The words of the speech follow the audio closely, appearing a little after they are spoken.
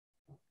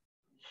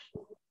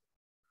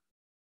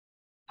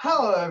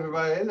Hello,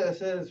 everybody.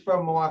 This is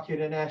from Milwaukee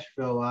to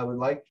Nashville. I would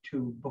like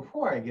to,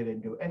 before I get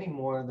into any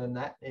more than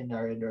that in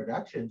our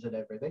introductions and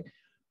everything,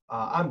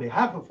 on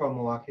behalf of From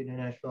Milwaukee to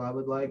Nashville, I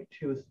would like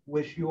to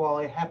wish you all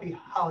a happy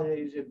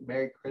holidays and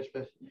Merry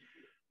Christmas.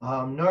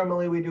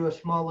 Normally, we do a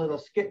small little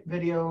skit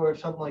video or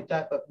something like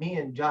that, but me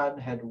and John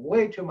had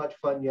way too much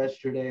fun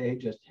yesterday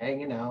just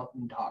hanging out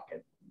and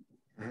talking.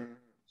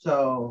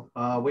 So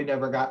we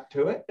never got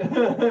to it.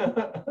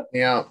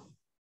 Yeah.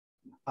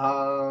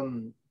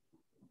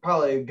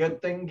 Probably a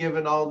good thing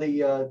given all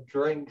the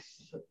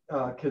drinks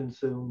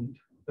consumed.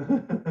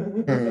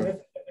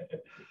 But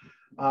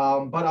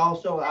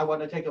also, I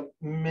want to take a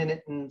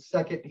minute and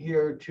second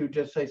here to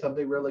just say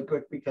something really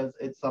quick because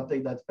it's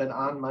something that's been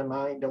on my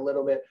mind a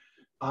little bit.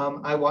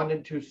 I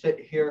wanted to sit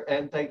here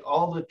and thank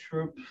all the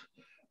troops,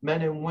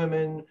 men and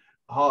women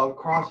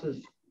across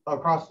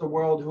the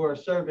world who are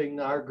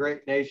serving our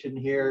great nation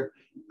here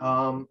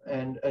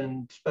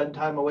and spend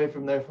time away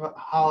from their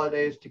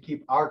holidays to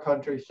keep our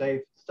country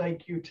safe.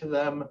 Thank you to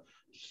them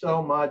so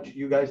much.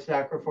 You guys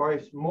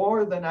sacrifice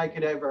more than I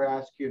could ever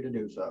ask you to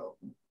do so.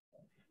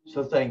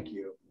 So thank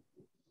you.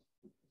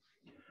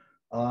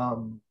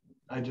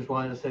 I just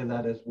wanted to say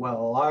that as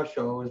well. Our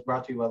show is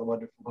brought to you by the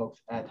wonderful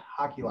folks at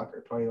Hockey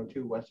Locker,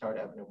 2002 West Hart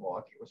Avenue,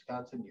 Milwaukee,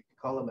 Wisconsin. You can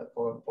call them at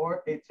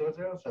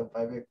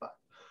 414-800-7585.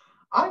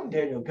 I'm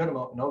Daniel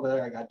Goodemote, and over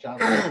there I got John.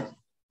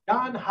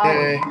 John, how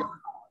are your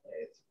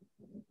holidays?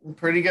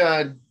 Pretty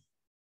good.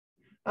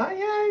 Yeah,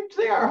 I'd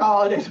say our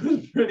holidays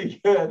was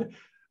pretty good,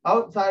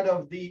 outside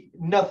of the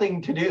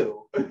nothing to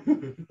do.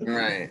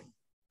 Right.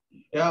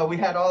 Yeah, we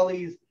had all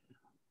these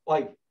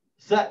like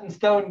set in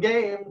stone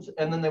games,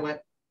 and then they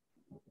went,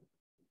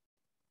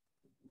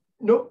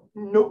 nope.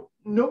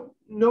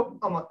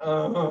 I'm like,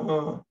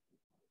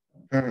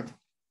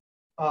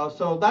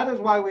 so that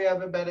is why we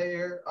haven't been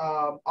here.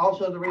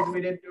 Also, the reason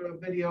we didn't do a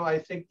video, I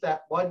think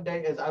that one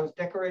day is I was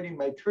decorating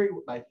my tree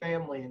with my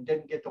family and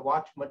didn't get to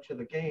watch much of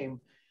the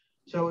game.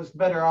 So it was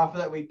better off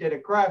that we did a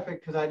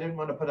graphic because I didn't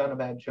want to put on a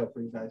bad show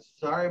for you guys.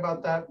 Sorry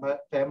about that,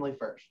 but family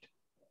first.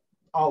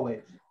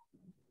 Always.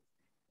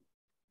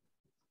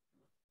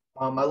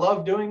 I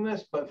love doing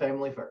this, but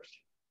family first.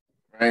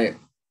 Right.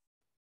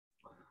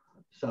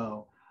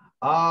 So,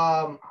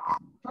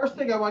 first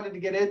thing I wanted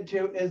to get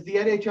into is the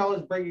NHL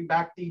is bringing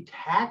back the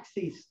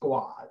taxi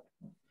squad.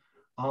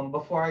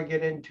 Before I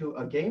get into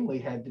a game we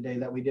had today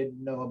that we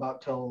didn't know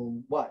about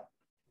till what,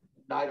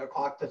 9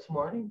 o'clock this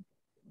morning?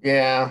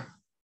 Yeah.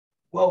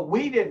 Well,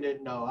 we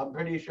didn't know. I'm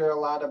pretty sure a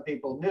lot of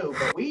people knew,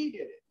 but we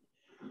didn't.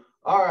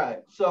 All right.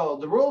 So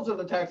the rules of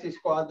the taxi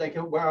squad,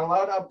 we're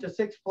allowed up to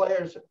 6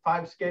 players,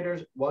 5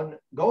 skaters, 1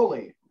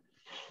 goalie.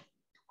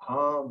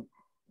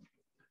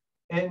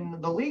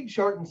 In the league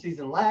shortened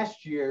season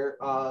last year,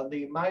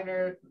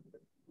 the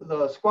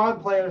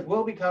squad players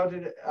will be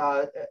counted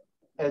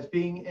as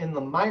being in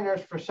the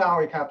minors for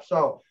salary cap.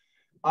 So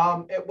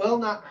it will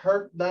not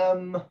hurt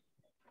them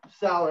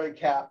salary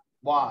cap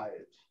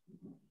wise.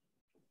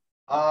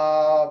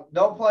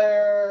 No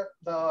player,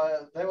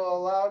 they will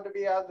allow to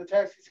be on the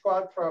taxi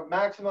squad for a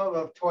maximum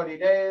of 20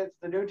 days.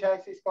 The new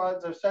taxi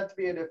squads are set to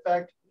be in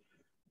effect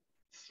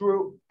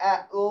through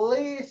at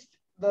least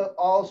the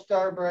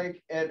All-Star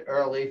break in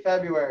early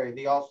February.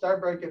 The All-Star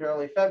break in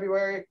early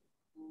February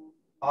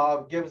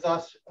gives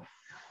us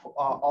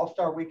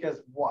All-Star week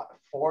is what,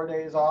 4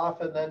 days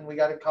off, and then we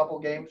got a couple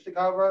games to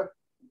cover.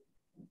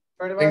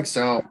 Pretty much. I think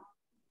so.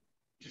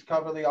 Just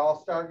cover the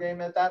All-Star game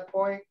at that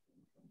point.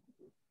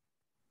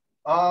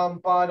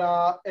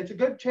 But it's a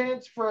good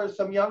chance for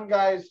some young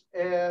guys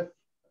if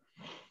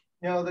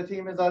the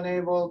team is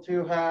unable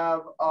to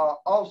have.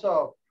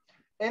 Also,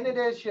 in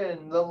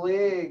addition, the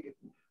league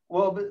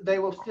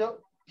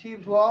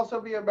teams will also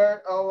be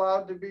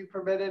allowed to be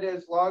permitted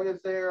as long as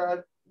they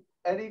are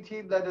any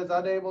team that is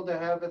unable to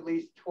have at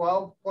least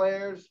 12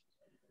 players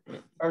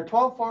or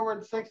 12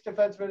 forwards, 6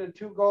 defensemen, and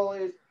 2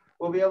 goalies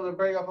will be able to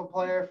bring up a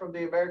player from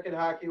the American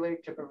Hockey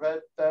League to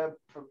prevent them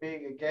from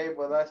being a game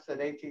with less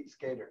than 18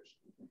 skaters.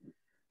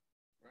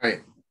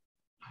 Right.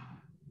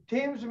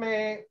 Teams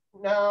may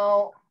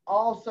now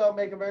also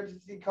make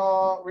emergency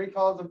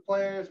recalls of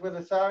players with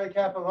a salary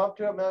cap of up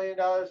to $1 million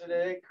and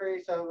an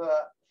increase of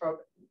from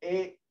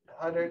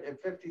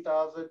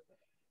 $850,000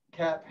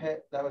 cap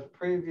hit that was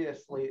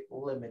previously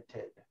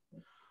limited.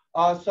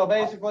 So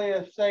basically,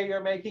 if say you're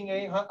making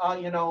a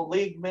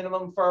league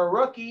minimum for a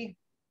rookie,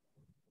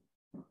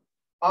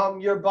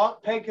 your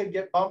pay could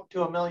get bumped to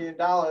 $1 million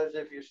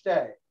if you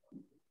stay.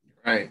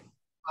 Right.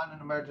 On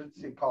an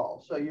emergency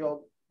call, so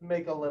you'll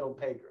make a little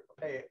pay.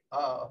 They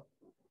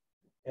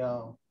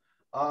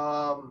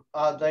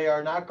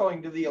are not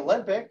going to the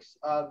Olympics.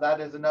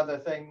 That is another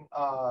thing.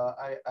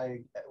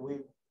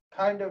 We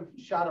kind of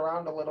shot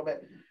around a little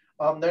bit.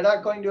 They're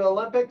not going to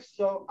Olympics,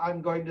 so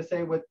I'm going to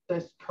say with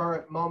this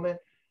current moment,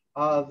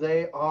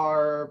 they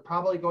are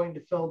probably going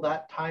to fill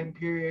that time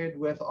period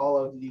with all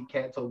of the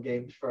canceled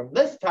games from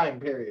this time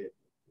period.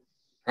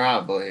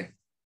 Probably.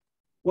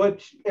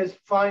 Which is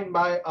fine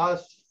by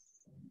us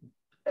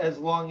as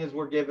long as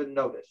we're given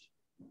notice.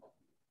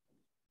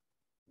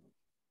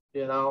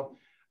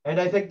 And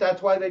I think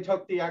that's why they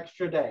took the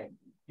extra day.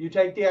 You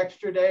take the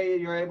extra day,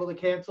 you're able to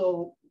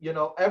cancel. You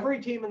know, every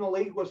team in the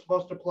league was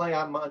supposed to play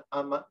on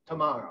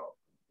tomorrow.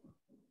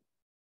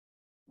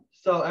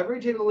 So every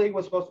team in the league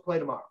was supposed to play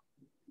tomorrow.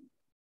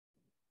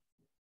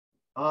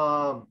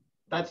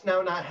 That's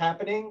now not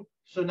happening.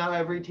 So now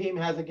every team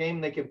has a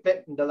game they can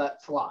fit into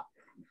that slot.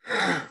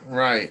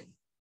 Right.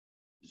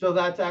 So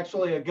that's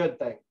actually a good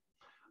thing.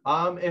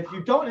 If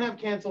you don't have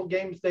canceled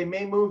games, they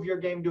may move your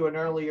game to an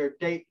earlier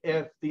date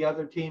if the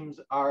other teams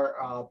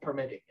are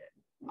permitting it,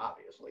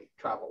 obviously,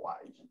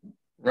 travel-wise.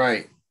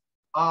 Right.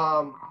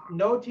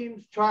 No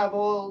teams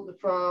traveled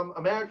from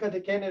America to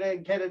Canada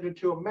and Canada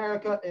to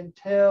America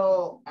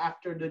until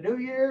after the new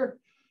year.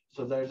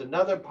 So there's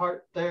another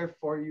part there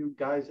for you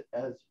guys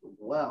as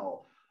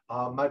well.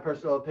 My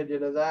personal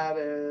opinion of that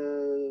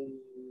is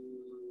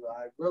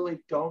I really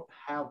don't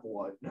have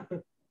one.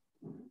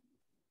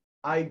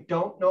 I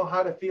don't know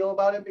how to feel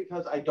about it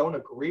because I don't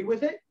agree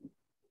with it.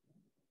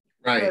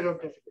 Right. I don't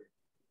disagree.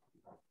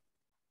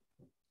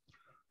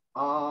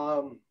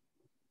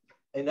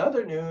 In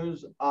other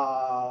news,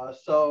 our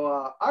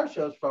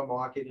show's from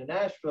Milwaukee to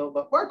Nashville,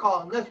 but we're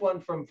calling this one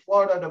from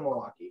Florida to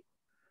Milwaukee.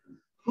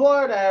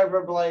 Florida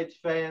Everblades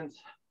fans,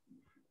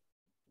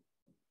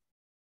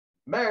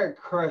 Merry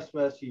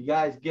Christmas. You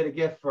guys get a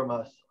gift from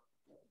us.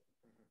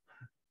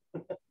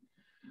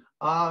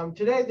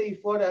 Today, the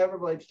Florida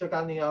Everblades took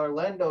on the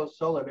Orlando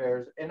Solar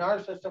Bears. In our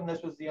system,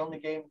 this was the only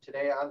game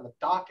today on the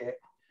docket.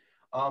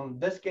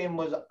 This game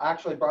was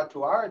actually brought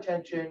to our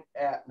attention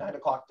at 9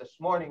 o'clock this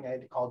morning. I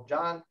had to call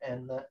John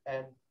and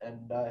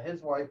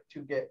his wife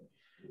to get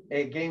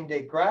a game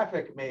day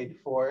graphic made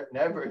for it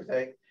and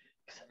everything.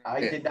 I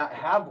did not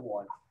have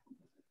one.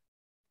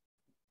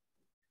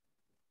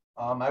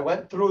 I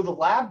went through the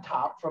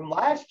laptop from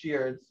last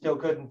year and still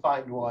couldn't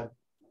find one.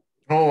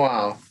 Oh,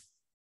 wow.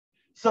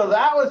 So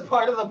that was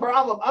part of the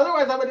problem.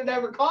 Otherwise, I would have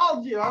never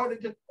called you. I would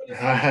have just put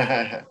it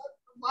on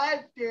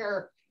last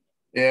year.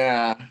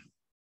 Yeah.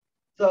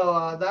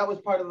 So that was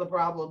part of the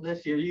problem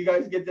this year. You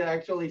guys get to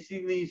actually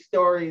see these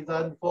stories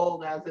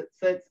unfold as it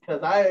sits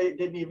because I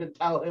didn't even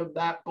tell him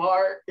that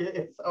part.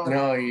 So,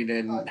 no, you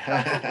didn't.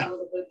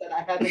 that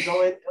I had to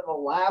go into the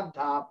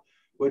laptop,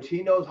 which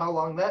he knows how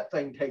long that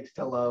thing takes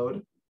to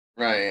load.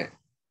 Right.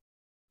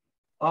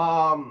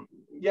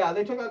 Yeah,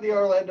 they took out the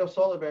Orlando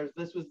Solar Bears.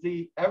 This was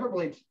the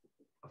Everblades'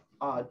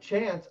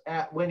 chance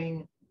at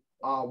winning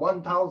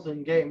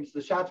 1,000 games.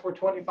 The shots were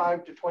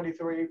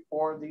 25-23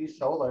 for the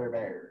Solar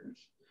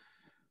Bears.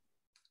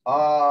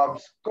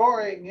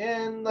 Scoring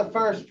in the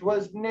first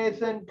was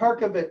Nathan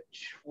Perkovich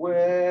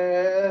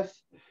with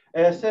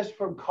an assist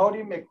from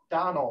Cody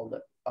McDonald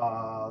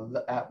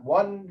at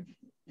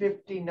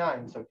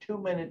 1:59, so 2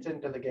 minutes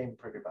into the game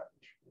pretty much.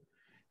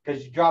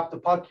 Because you drop the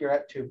puck, you're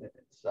at 2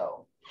 minutes.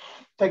 So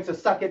it takes a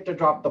second to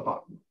drop the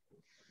puck.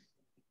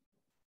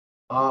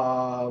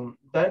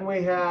 Then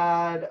we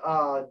had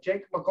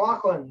Jake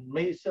McLaughlin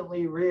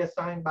recently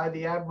reassigned by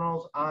the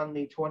Admirals on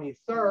the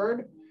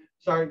 23rd.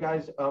 Sorry,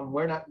 guys,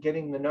 we're not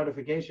getting the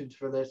notifications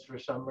for this for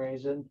some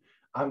reason.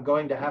 I'm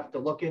going to have to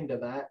look into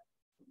that.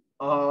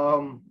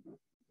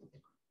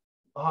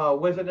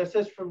 With an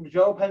assist from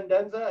Joe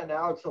Pendenza and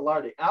Alex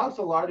Alardi. Alex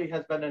Alardi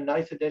has been a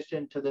nice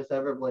addition to this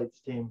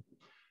Everblades team.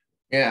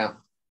 Yeah.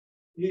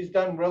 He's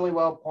done really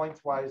well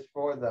points-wise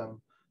for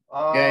them.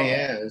 Yeah, he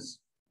has.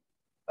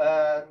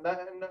 And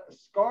then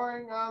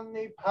scoring on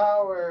the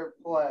power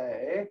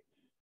play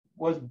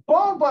was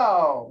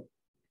Bobo.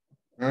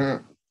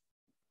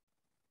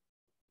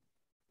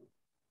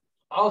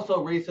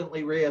 Also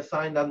recently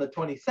reassigned on the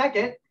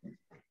 22nd.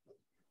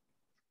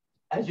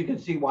 As you can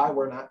see why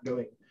we're not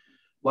doing,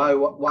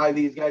 why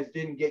these guys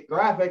didn't get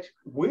graphics.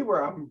 We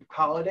were on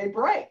holiday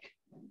break.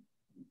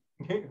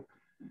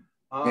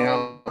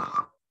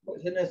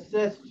 Was an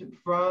assist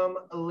from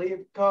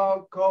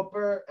Leifko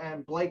Koper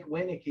and Blake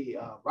Winicky.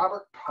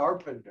 Robert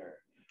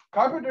Carpenter.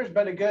 Carpenter's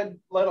been a good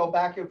little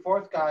back and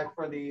forth guy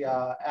for the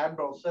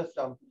Admiral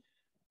system.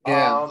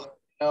 Yeah.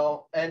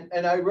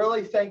 And I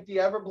really thank the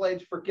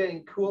Everblades for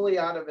getting Cooley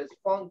out of his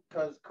funk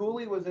because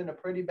Cooley was in a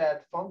pretty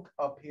bad funk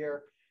up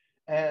here.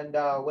 And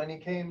when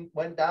he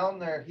went down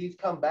there, he's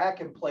come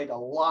back and played a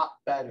lot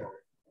better.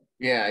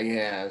 Yeah, he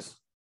has.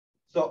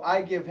 So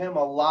I give him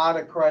a lot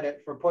of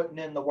credit for putting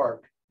in the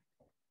work.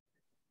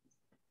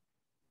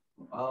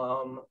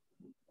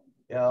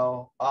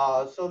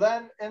 So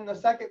then in the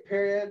second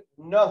period,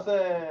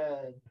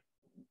 nothing.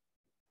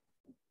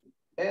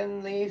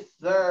 In the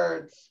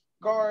third,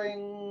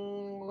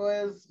 scoring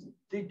was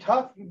the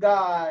tough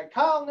guy,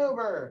 Kyle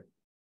Newber,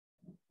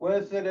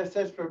 with an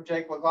assist from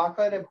Jake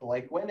McLaughlin and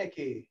Blake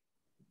Winicky.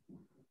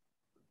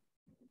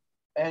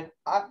 And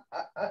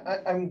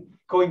I'm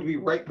going to be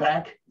right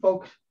back,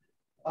 folks.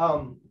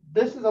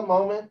 This is a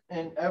moment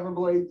in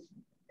Everblades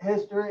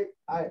history.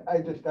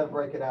 I just got to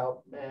break it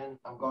out, and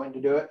I'm going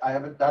to do it. I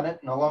haven't done it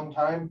in a long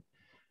time.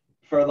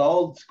 For the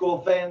old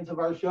school fans of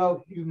our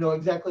show, you know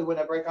exactly when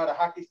I break out a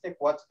hockey stick,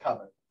 what's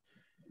coming.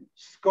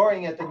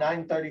 Scoring at the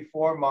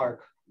 9:34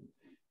 mark,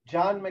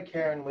 John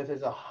McCarron with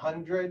his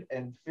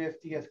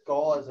 150th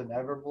goal as an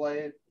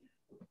Everblade.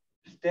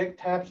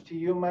 Stick taps to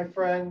you, my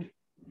friend.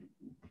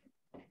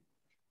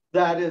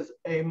 That is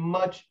a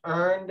much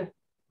earned.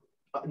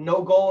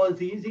 No goal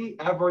is easy.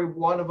 Every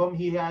one of them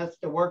he has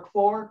to work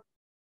for.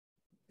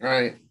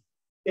 Right.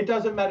 It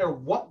doesn't matter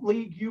what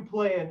league you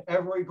play in,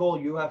 every goal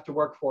you have to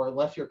work for,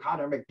 unless you're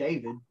Connor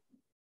McDavid.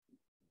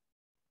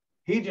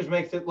 He just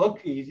makes it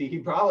look easy. He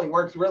probably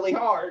works really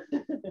hard.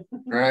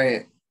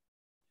 Right.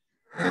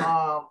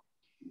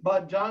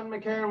 But John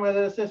McCarron with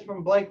an assist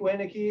from Blake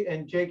Winicky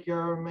and Jake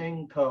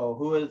Yarmolenko,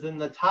 who is in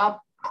the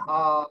top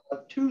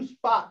 2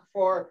 spot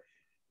for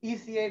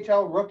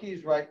ECHL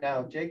rookies right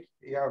now, Jake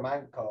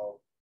Yarmolenko.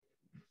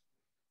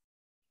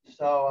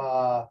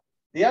 So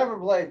the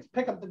Everblades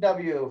pick up the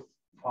W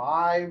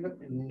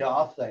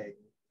 5-0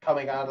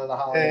 coming out of the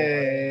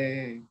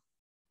holiday break.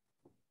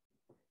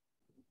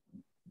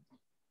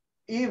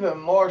 Even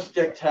more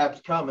stick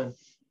taps coming.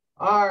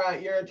 All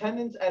right, your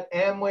attendance at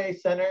Amway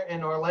Center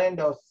in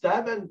Orlando,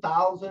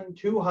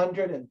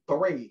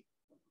 7,203.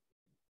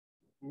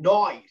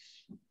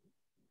 Nice.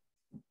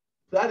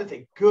 That is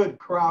a good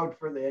crowd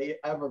for the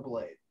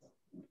Everblades.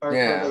 Or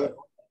yeah. for the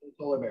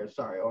Solar Bears.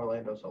 Sorry,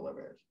 Orlando Solar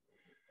Bears.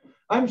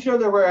 I'm sure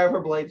there were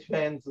Everblades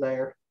fans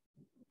there.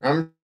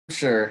 I'm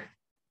sure.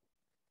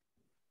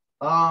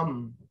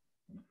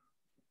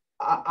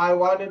 I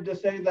wanted to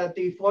say that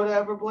the Florida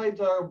Everblades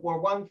were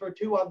 1 for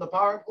 2 on the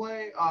power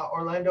play.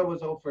 Orlando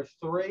was 0 for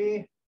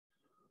 3.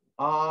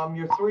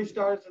 Your 3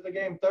 stars of the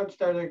game, 3rd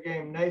star of the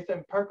game,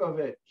 Nathan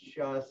Perkovich.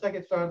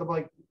 2nd star of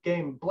the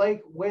game,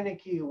 Blake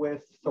Winicky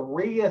with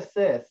 3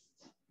 assists.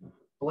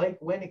 Blake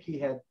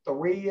Winicky had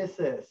 3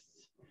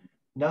 assists.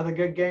 Another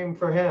good game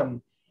for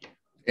him.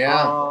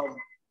 Yeah.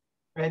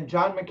 And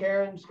John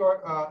McCarron scored,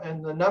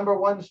 and the number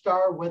 1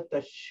 star with the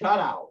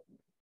shutout,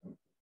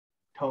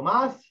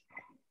 Tomas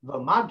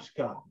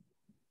Vamajka,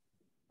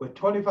 with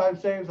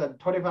 25 saves and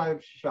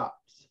 25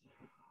 shots.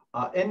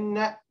 In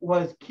net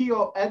was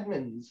Keo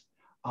Edmonds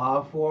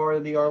for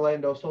the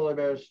Orlando Solar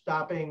Bears,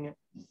 stopping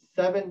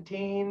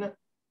 17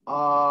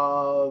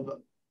 of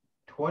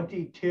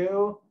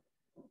 22.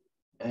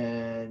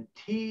 And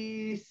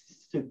T.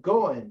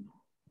 Segoin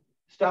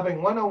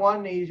stopping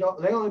 101. They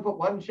only put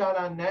 1 shot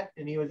on net,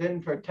 and he was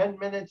in for 10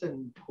 minutes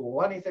and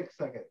 26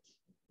 seconds.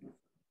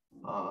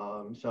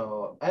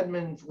 So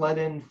Edmonds led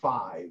in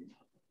 5.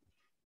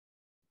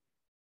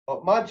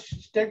 But much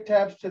stick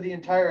taps to the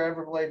entire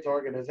Everblades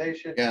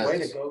organization. Yes. Way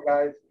to go,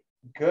 guys.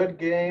 Good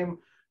game.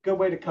 Good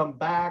way to come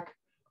back.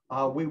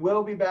 We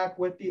will be back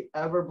with the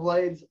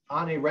Everblades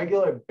on a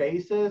regular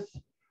basis.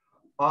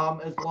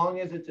 As long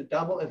as it's a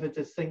double. If it's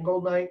a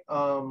single night,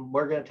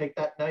 we're going to take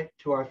that night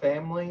to our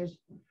families.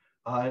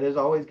 It is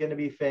always going to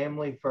be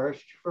family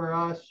first for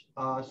us.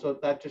 So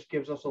that just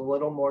gives us a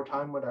little more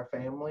time with our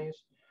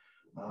families.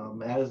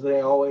 As they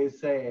always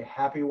say,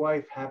 happy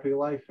wife, happy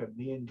life, and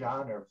me and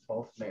John are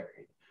both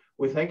married.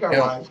 We thank our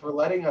wives for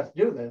letting us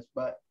do this,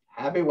 but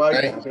happy wife,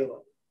 happy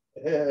life.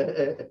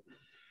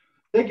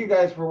 Thank you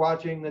guys for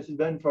watching. This has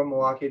been From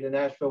Milwaukee to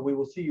Nashville. We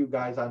will see you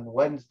guys on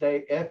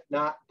Wednesday, if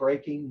not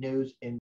breaking news in